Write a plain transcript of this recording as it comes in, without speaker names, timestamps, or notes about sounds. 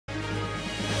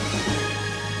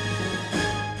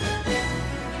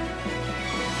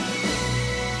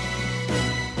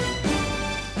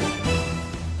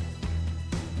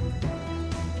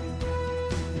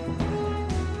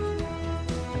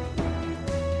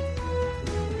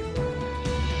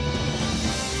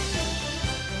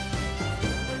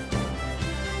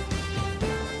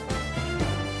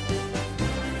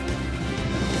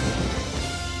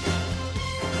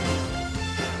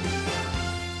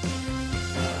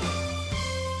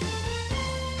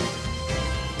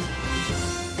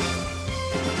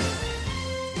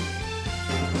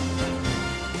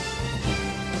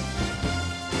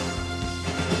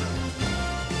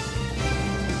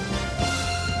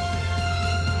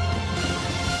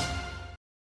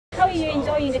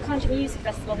enjoying the country music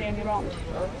festival here in Mirande?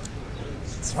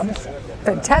 It's wonderful.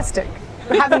 Fantastic.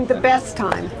 We're having the best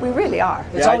time. We really are.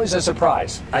 It's always a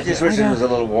surprise. I just wish it was a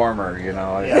little warmer, you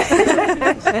know.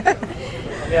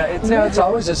 Yeah, it's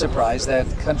always a surprise that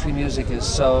country music is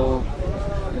so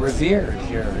revered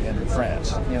here in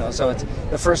France. You know, so it's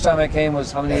the first time I came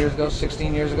was how many years ago?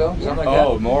 16 years ago, something like that.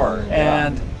 Oh, more.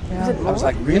 And I was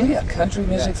like, really, a country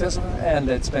music festival? And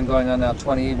it's been going on now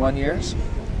 21 years.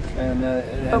 And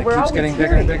it keeps getting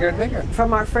bigger and bigger and bigger.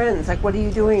 From our friends, like, what are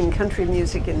you doing in country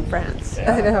music in France?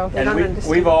 Yeah. I know. And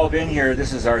we've all been here.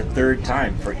 This is our third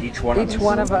time for each one of us. Each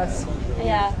one of us.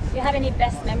 Yeah. Do you have any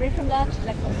best memory from that,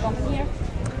 like coming here?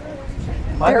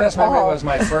 My best memory was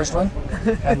my first one,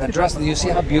 and the dress. You see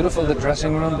how beautiful the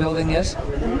dressing room building is?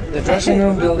 The dressing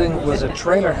room building was a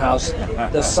trailer house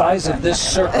the size of this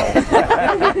circle,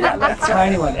 a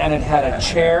tiny one, and it had a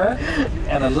chair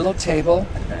and a little table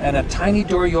and a tiny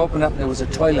door you open up, and there was a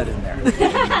toilet in there.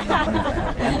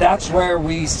 And that's where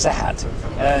we sat.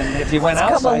 And if you went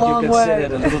outside, you could sit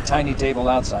at a little tiny table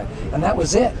outside, and that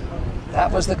was it.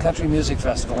 That was the Country Music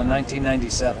Festival in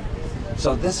 1997.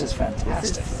 So this is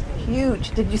fantastic. Huge.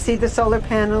 Did you see the solar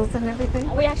panels and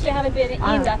everything? We actually haven't been in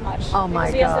that much. Oh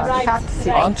my God! Have to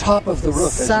see. On top of the roof,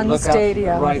 Sun as you look Stadium,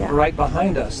 out, right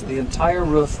behind us, the entire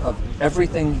roof of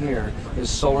everything here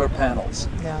is solar panels.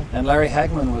 Yeah. And Larry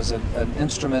Hagman was an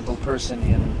instrumental person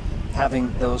in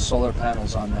having those solar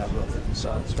panels on that roof.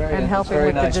 So it's very, And helping very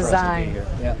with the nice design. for us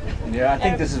to be here. Yeah. Yeah, I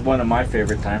think this is one of my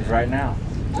favorite times right now.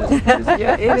 Just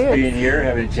Yeah, it is. being here,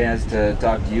 having a chance to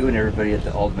talk to you and everybody at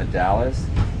the Ultimate Dallas.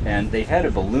 And they've had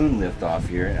a balloon lift off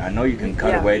here. I know you can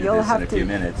cut away to you'll this in have a few to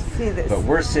minutes. see this. But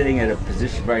we're sitting at a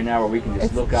position right now where we can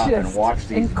just look up and just watch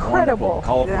these incredible.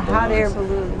 wonderful, colorful The balloons. hot air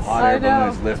balloons. Hot I air know.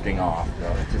 balloons lifting off.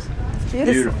 So it's just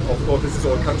Beautiful. beautiful. Of course, this is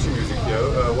all country music here.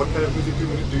 What kind of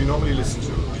music do you normally listen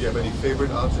to? Do you have any favorite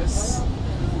artists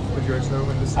that you enjoy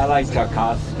when listening? I like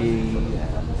Tchaikovsky and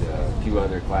a few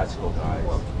other classical guys.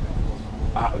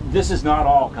 This is not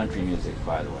all country music,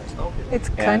 by the way. It's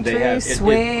And they country, have-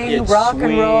 swing, it's rock swing,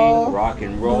 and roll, rock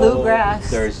and roll. bluegrass.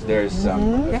 There's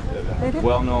some they do.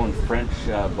 well-known French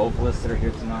vocalists that are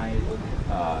here tonight,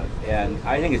 and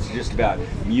I think it's just about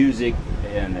music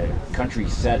in a country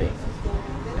setting,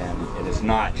 and it's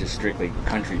not just strictly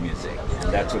country music.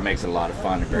 And that's what makes it a lot of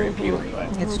fun and very appealing.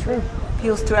 It's true.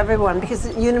 Appeals to everyone because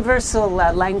universal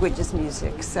language is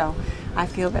music. So I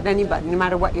feel that anybody, no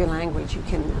matter what your language, you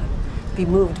can be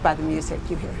moved by the music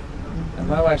you hear. And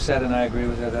my wife said, and I agree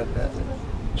with her, that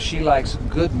she likes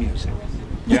good music.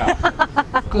 Yeah.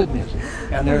 Good music.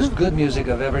 And there's good music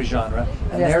of every genre,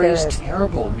 and Yes, there there is is.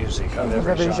 terrible music of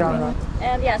every genre.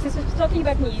 And yeah, since we're talking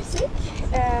about music,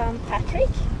 Patrick,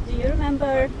 do you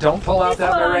remember? Don't pull out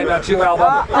that Mirande Mathieu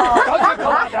album. Don't you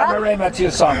pull out that Mirande Mathieu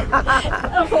song.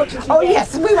 Unfortunately. Oh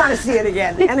yes, we want to see it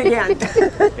again and again.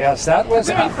 Yes, that was,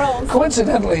 Very France.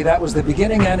 coincidentally, that was the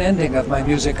beginning and ending of my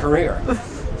music career.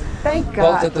 Thank Both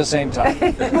God. at the same time.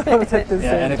 Both at the Yeah,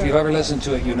 same and if time. you've ever listened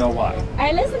to it, you know why.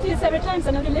 I listened to it several times.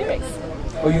 I know the lyrics.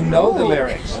 Oh, you know the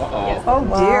lyrics. Yes. Oh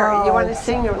dear, Wow. you want to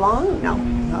sing along? No.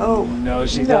 Oh. No,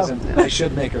 she doesn't. I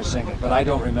should make her sing it, but I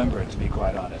don't remember it, to be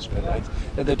quite honest.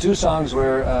 But the two songs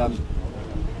were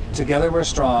Together We're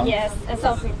Strong Yes, and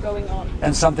something going on.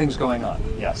 and Something's Going On,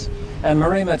 yes. And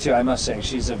Mirande Mathieu, I must say,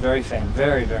 she's a very,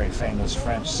 very famous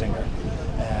French singer.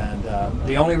 And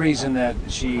the only reason that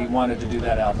she wanted to do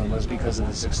that album was because of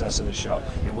the success of the show.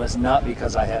 It was not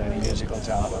because I had any musical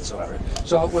talent whatsoever.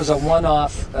 So it was a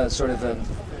one-off, sort of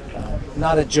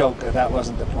not a joke, that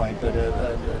wasn't the point, but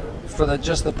for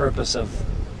just the purpose of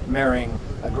marrying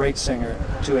a great singer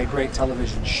to a great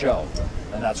television show.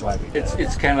 And that's why we did it.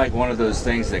 It's kind of like one of those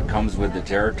things that comes with the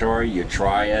territory. You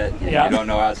try it, and Yeah. you don't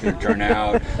know how it's going to turn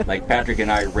out. Like Patrick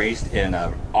and I raced on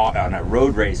a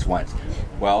road race once.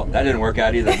 Well, that didn't work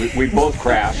out either. We both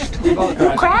crashed. We both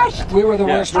crashed. We were the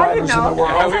worst drivers in the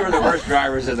world. We were the worst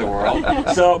drivers in the world.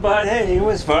 So, but hey, it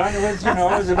was fun. It was, it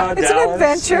was about It's Dallas. an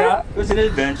adventure. Yeah, it was an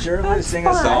adventure. Let's sing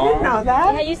a Fun. song. I didn't know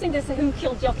that. Yeah, you sing this Who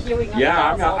Killed Jock Ewing on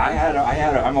Yeah, the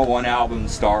Dallas I'm a one-album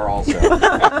star also.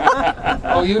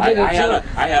 Oh, you did it too.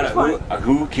 I had a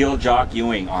Who Killed Jock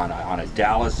Ewing on a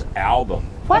Dallas album.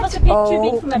 That was a bit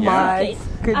too big for my my case.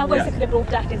 goodness. I was could have brought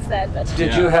that instead, but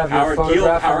Did you have your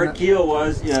photograph on Howard it? Keel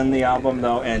was in the album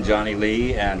though, and Johnny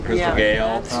Lee and Crystal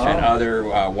Gale That's and other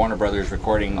Warner Brothers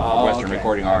recording Western okay.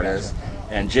 recording artists,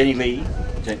 and Jenny Lee.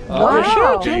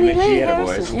 Wow, Jenny Lee, she had a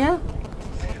voice, Yeah.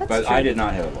 but I did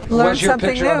not have a voice. Learn What's your something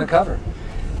picture new. on the cover?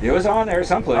 It was on there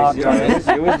someplace. Oh, You know,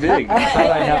 it was big. I thought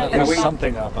I had at Yeah, least we-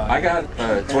 something up on it. I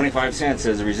got 25 cents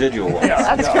as a residual.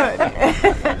 That's good.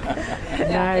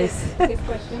 Nice. this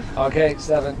question. Okay,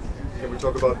 7. Can we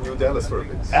talk about New Dallas for a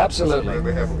bit? Absolutely.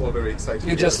 We have all very excited.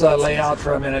 You just lay out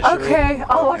for a minute, Sheree. Okay,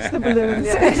 I'll watch the balloons.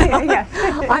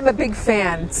 I'm a big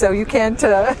fan, so you can't...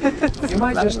 You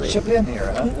might just chip in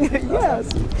here, huh?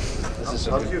 Yes.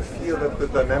 How do you feel that the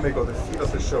dynamic or the feel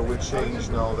of the show will change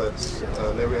now that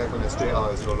Larry Hagman as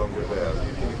JR is no longer there? Do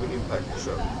you think it will impact the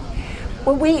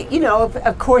show? Well,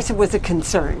 of course it was a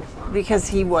concern because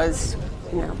he was,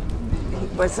 he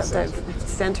was at the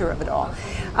center of it all.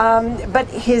 But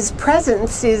his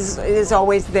presence is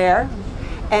always there.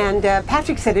 And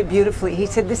Patrick said it beautifully. He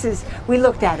said, we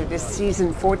looked at it as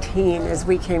season 14 as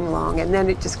we came along, and then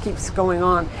it just keeps going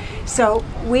on. So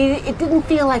it didn't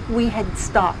feel like we had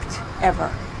stopped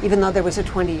ever, even though there was a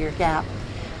 20-year gap.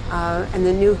 And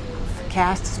the new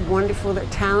cast is wonderful. They're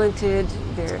talented,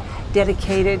 they're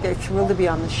dedicated, they're thrilled to be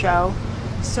on the show.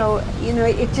 So,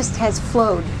 it just has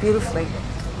flowed beautifully.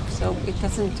 So it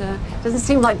doesn't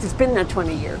seem like it's been a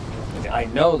 20-year. I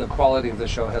know the quality of the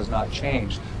show has not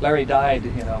changed. Larry died,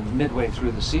 midway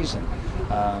through the season,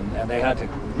 and they had to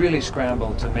really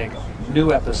scramble to make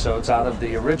new episodes out of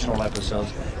the original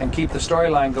episodes and keep the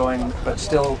storyline going, but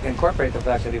still incorporate the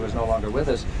fact that he was no longer with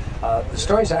us. The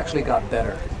stories actually got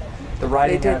better. The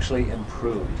writing actually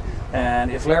improved.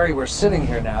 And if Larry were sitting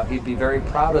here now, he'd be very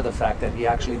proud of the fact that he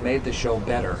actually made the show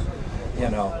better,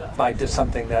 by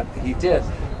something that he did.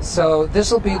 So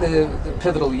this will be the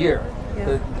pivotal year.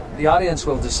 Yeah. The audience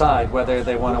will decide whether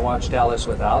they want to watch Dallas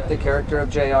without the character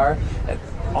of JR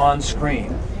on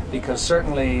screen, because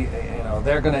certainly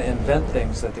they're going to invent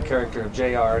things that the character of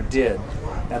JR did,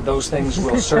 and those things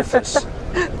will surface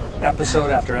episode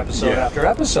after episode after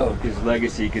episode. His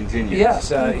legacy continues. Yes,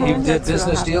 he did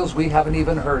business deals we haven't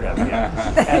even heard of yet,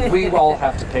 and we all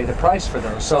have to pay the price for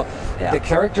those. So the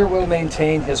character will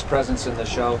maintain his presence in the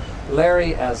show.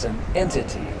 Larry as an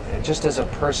entity, just as a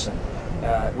person,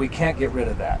 we can't get rid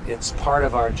of that. It's part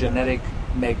of our genetic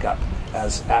makeup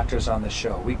as actors on the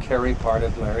show. We carry part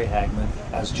of Larry Hagman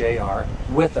as JR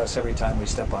with us every time we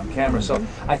step on camera. So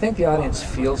I think the audience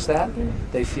feels that.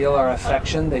 They feel our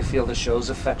affection. They feel the show's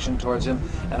affection towards him.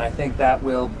 And I think that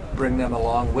will bring them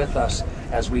along with us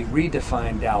as we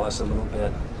redefine Dallas a little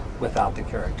bit without the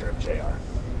character of JR.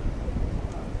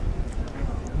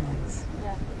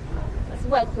 Yeah, that's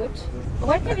well put.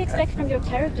 What can we expect from your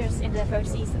characters in the third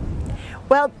season?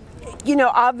 Well,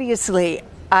 obviously,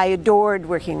 I adored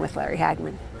working with Larry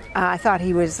Hagman. I thought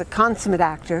he was a consummate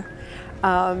actor.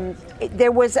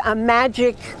 There was a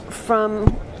magic from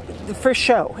the first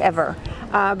show ever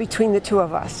between the two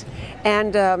of us.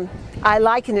 And I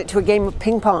liken it to a game of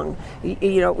ping pong.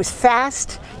 It was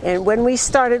fast, and when we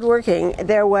started working,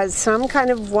 there was some kind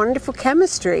of wonderful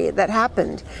chemistry that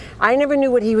happened. I never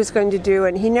knew what he was going to do,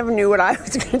 and he never knew what I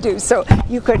was going to do. So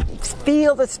you could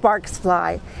feel the sparks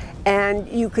fly. And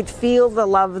you could feel the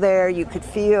love there. You could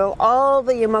feel all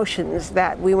the emotions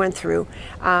that we went through.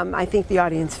 I think the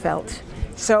audience felt.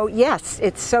 So yes,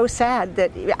 it's so sad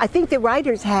that I think the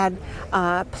writers had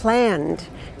planned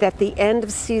that the end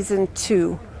of season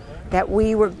 2, that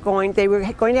they were going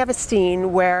to have a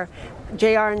scene where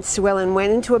JR and Sue Ellen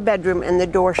went into a bedroom and the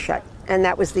door shut, and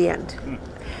that was the end.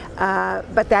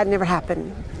 But that never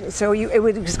happened. So it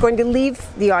was going to leave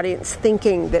the audience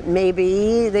thinking that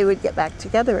maybe they would get back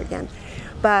together again.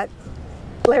 But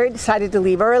Larry decided to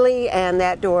leave early, and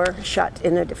that door shut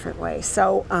in a different way.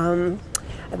 So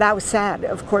that was sad,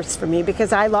 of course, for me,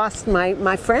 because I lost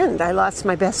my friend. I lost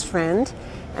my best friend.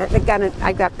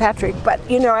 I got Patrick, but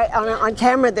on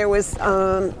camera there was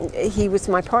he was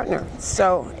my partner.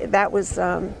 So that was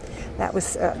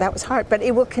hard. But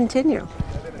it will continue.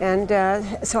 And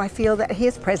so I feel that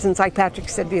his presence, like Patrick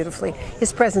said beautifully,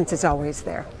 his presence is always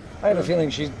there. I have a feeling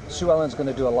Sue Ellen's going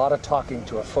to do a lot of talking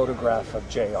to a photograph of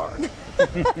JR.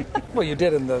 Well, you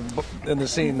did in the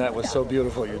scene that was so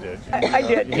beautiful. You did. I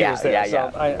did. He was there.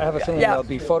 So I have a feeling there'll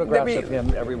be photographs of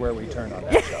him everywhere we turn on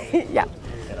that show.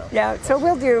 Yeah. So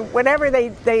we'll do whatever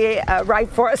they write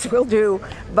for us. We'll do,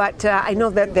 but I know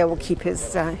that they will keep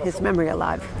his memory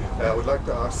alive. I would like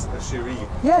to ask Sheree.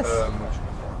 Yes.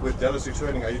 With Dallas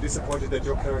returning, are you disappointed that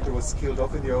your character was killed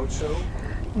off in the old show?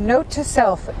 Note to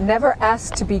self, never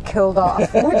asked to be killed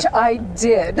off, which I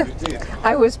did. You did.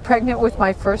 I was pregnant with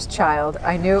my first child.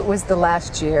 I knew it was the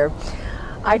last year.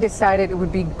 I decided it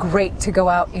would be great to go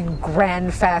out in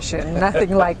grand fashion,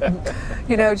 nothing like,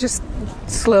 just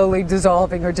slowly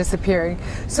dissolving or disappearing.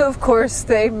 So, of course,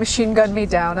 they machine gunned me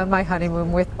down on my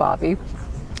honeymoon with Bobby,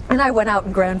 and I went out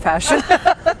in grand fashion.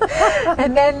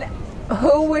 And then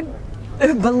who would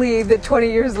believe that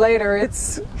 20 years later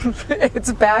it's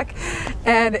back,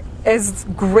 and as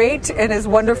great and as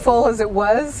wonderful as it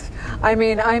was. I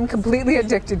mean, I'm completely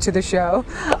addicted to the show.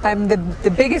 I'm the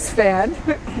biggest fan.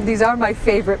 These are my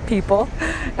favorite people,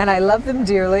 and I love them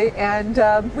dearly. And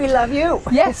we love you.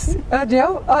 Yes, Did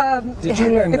you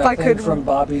learn nothing from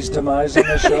Bobby's demise in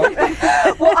the show?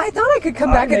 Well, I thought I could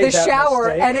come back in the shower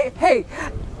and hey.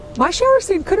 My shower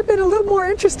scene could have been a little more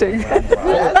interesting.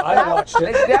 I watched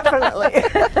it. Definitely.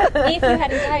 If you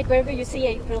hadn't died, where would you see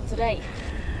April today?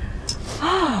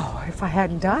 Oh, if I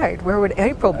hadn't died, where would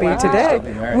April be Wow. today? We'd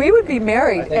still be married. We would be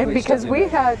married, I think and we'd because still be we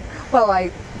married. had, well,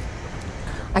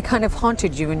 I kind of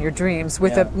haunted you in your dreams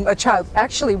with a child.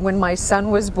 Actually, when my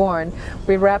son was born,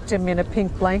 we wrapped him in a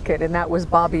pink blanket, and that was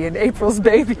Bobby and April's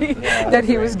baby that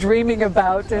he was dreaming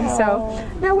about. And so,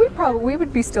 now we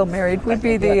would be still married. We'd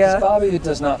be the. 'Cause Bobby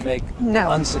does not make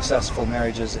No. unsuccessful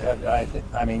marriages.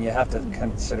 I mean, you have to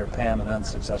consider Pam an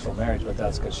unsuccessful marriage, but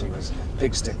that's because she was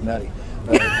big stick nutty.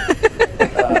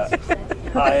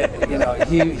 But,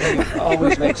 he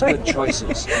always makes good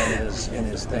choices in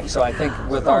his thing. So I think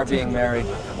with our being married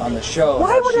on the show,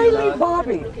 Why would I leave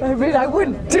Bobby? I mean, I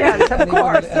wouldn't. Yes, of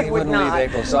course, and he you would wouldn't leave not.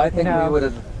 April. So I think No.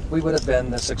 we would have been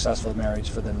the successful marriage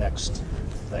for the next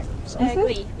thing. So. I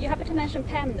agree. You happen to mention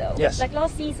Pam though. Yes. Like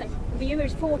last season,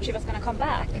 viewers thought she was going to come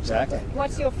back. Exactly.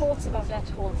 What's your thoughts about that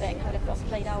whole thing, how it was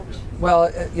played out? Well,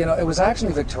 it was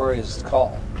actually Victoria's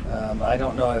call. I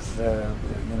don't know if the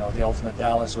Ultimate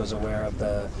Dallas was aware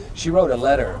of she wrote a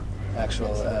letter,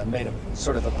 made a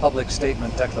sort of a public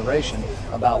statement declaration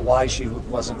about why she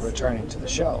wasn't returning to the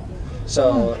show.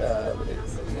 So,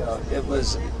 it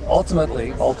was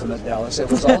ultimate Dallas. It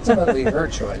was ultimately her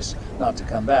choice not to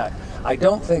come back. I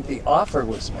don't think the offer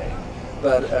was made.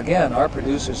 But again, our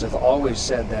producers have always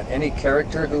said that any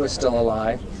character who is still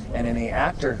alive and any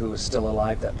actor who is still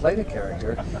alive that played a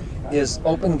character is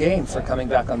open game for coming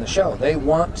back on the show. They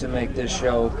want to make this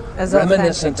show As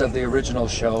reminiscent of the original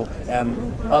show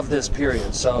and of this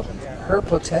period. So her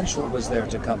potential was there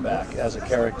to come back as a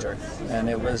character, and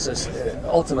it was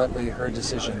ultimately her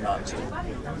decision not to.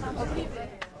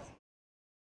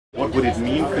 What would it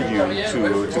mean for you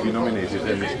to be nominated,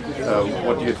 and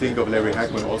what do you think of Larry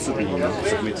Hagman also being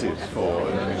submitted for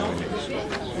an Emmy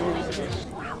nomination?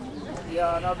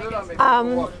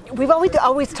 We've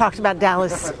always talked about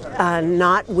Dallas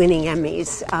not winning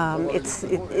Emmys.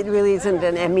 It really isn't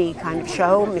an Emmy kind of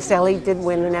show. Miss Ellie did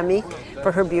win an Emmy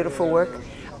for her beautiful work,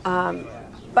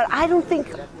 but I don't think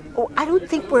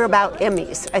we're about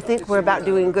Emmys. I think we're about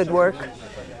doing good work,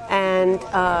 and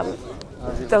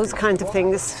those kinds of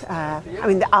things. I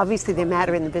mean, obviously they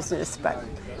matter in the business, but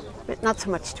not so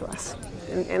much to us.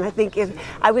 And I think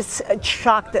I was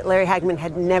shocked that Larry Hagman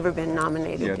had never been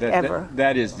nominated ever.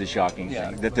 That is the shocking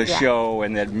thing, that the show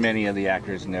and that many of the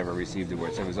actors never received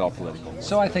awards. It was all political.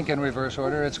 So I think in reverse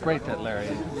order, it's great that Larry,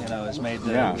 has made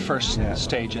the first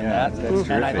stage in that.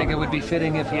 And I think it would be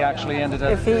fitting if he actually ended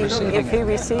up receiving if he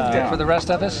received it. For the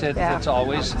rest of us, it's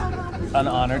always an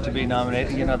honor to be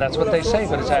nominated. That's what they say,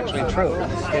 but it's actually true.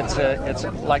 It's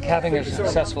like having a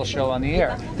successful show on the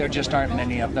air. There just aren't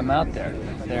many of them out there.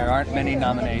 There aren't many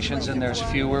nominations, and there's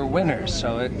fewer winners.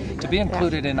 So to be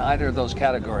included in either of those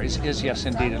categories is, yes,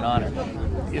 indeed, an honor.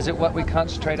 Is it what we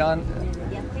concentrate on?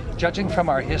 Judging from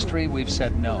our history, we've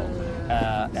said no.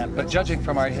 But judging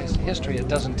from our history, it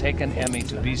doesn't take an Emmy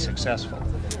to be successful.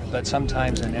 But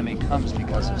sometimes an Emmy comes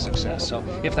because of success. So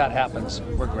if that happens,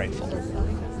 we're grateful.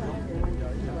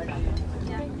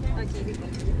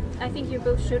 I think you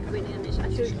both should win Emmys. I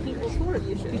think all four of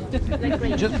you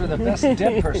should. Just for the best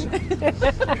dead person.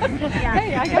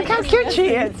 Hey, Look how cute she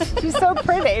is. She's so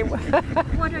pretty.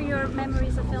 What are your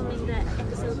memories of filming the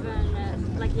episode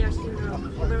when, like, Year's funeral?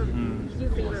 Where you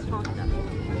three were part of that?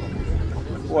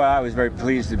 Well, I was very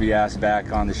pleased to be asked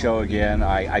back on the show again.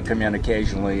 I come in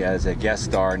occasionally as a guest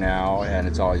star now, and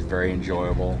it's always very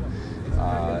enjoyable.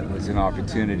 It was an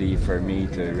opportunity for me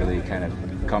to really kind of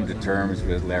come to terms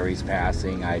with Larry's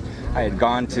passing. I had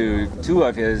gone to two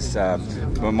of his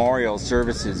memorial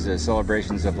services,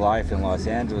 celebrations of life in Los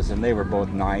Angeles, and they were both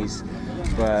nice,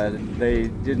 but they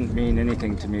didn't mean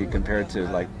anything to me compared to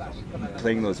like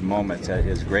playing those moments at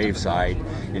his graveside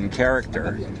in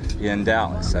character in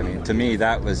Dallas. I mean, to me,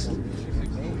 that was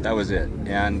it.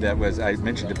 And that was, I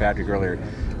mentioned to Patrick earlier,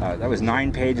 that was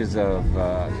 9 pages of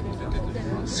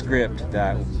script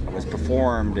that was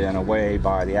performed in a way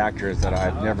by the actors that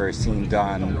I've never seen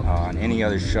done on any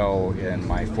other show in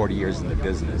my 40 years in the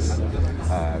business,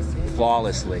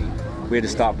 flawlessly. We had to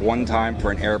stop one time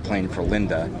for an airplane for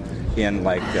Linda in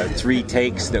like 3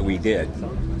 takes that we did.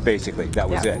 Basically, that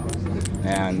was it.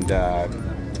 And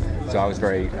so I was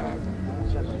very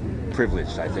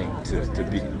privileged, I think, to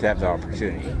have the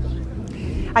opportunity.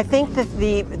 I think that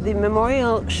the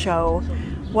memorial show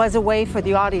was a way for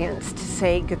the audience to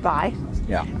say goodbye,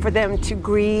 Yeah. for them to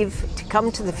grieve, to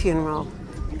come to the funeral,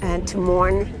 and to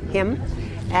mourn him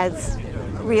as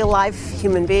a real-life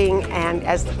human being and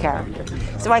as the character.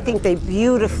 So I think they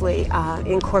beautifully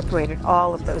incorporated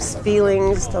all of those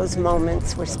feelings. Those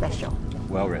moments were special.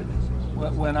 Well written.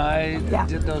 When I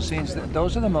did those scenes,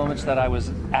 those are the moments that I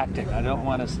was acting. I don't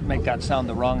want to make that sound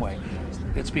the wrong way.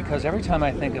 It's because every time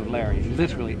I think of Larry,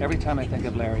 literally every time I think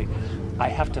of Larry, I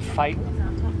have to fight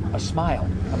a smile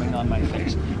coming on my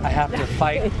face. I have to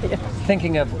fight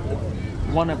thinking of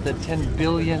one of the 10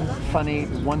 billion funny,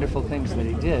 wonderful things that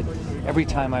he did every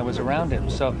time I was around him.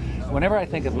 So whenever I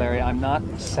think of Larry, I'm not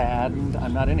saddened,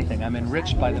 I'm not anything. I'm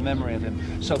enriched by the memory of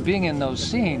him. So being in those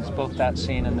scenes, both that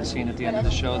scene and the scene at the end of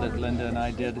the show that Linda and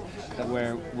I did,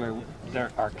 where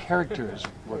our characters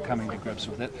were coming to grips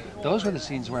with it, those were the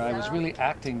scenes where I was really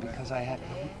acting, because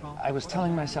I was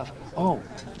telling myself, oh,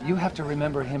 you have to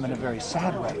remember him in a very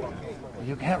sad way.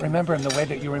 You can't remember him the way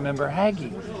that you remember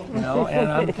Haggy, you know,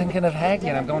 and I'm thinking of Haggy,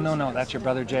 and I'm going, no, that's your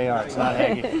brother JR, it's not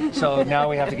Haggy. So now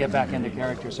we have to get back into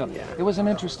character. So it was an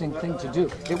interesting thing to do.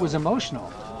 It was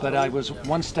emotional, but I was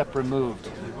one step removed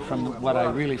from what I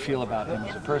really feel about him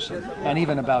as a person, and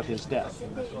even about his death.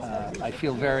 I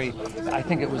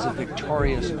think it was a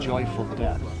victorious, joyful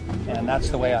death, and that's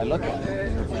the way I look at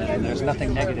it, and there's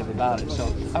nothing negative about it.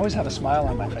 So I always have a smile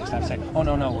on my face, and I say, oh,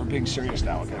 no, we're being serious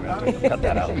now, okay, we have to cut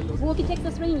that out. Walkie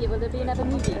Texas Ranger, will there be another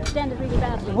movie? Extended really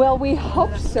badly. Well, we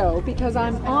hope so, because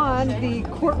I'm on the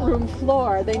courtroom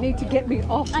floor. They need to get me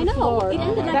off the floor. It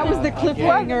ended like that was the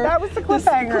cliffhanger. That was the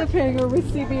cliffhanger. The cliffhanger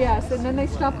with CBS, and then they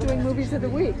stopped doing movies of the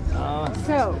week.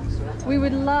 So we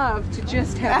would love to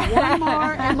just have one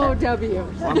more MOW.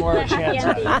 One more chance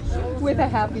at it. With a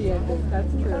happy ending.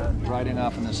 That's true. Riding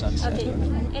off in the sunset. Okay.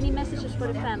 Any messages for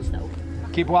the fans, though?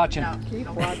 Keep watching. Keep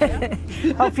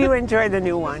watching. Hope you enjoy the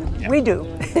new one. Yeah. We do.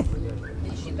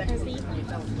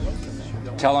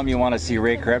 Tell them you want to see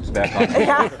Ray Krebs back on.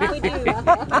 We do.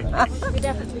 We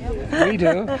definitely do. We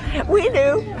do. We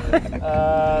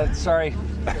do. Sorry.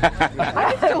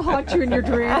 I can still haunt you in your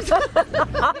dreams.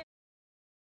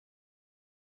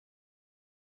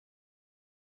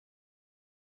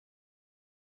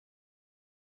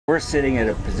 We're sitting at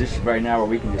a position right now where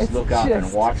we can just look out and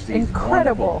just watch these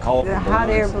incredible. wonderful, colorful The hot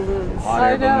air balloons. balloons. Hot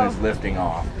air I know. balloons lifting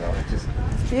off. So it's just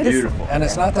beautiful. And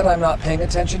it's not that I'm not paying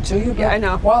attention to you, but I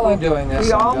know. while I'm doing this,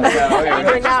 We all bring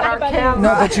out our camera.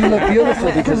 no, but you look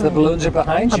beautiful because the balloons are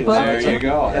behind you. There you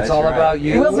go. It's That's all right. about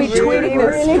you. We'll be tweeting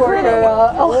this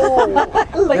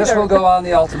for This will go on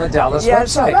the Ultimate Dallas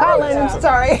Yes, website. Colin,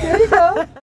 sorry. There you go.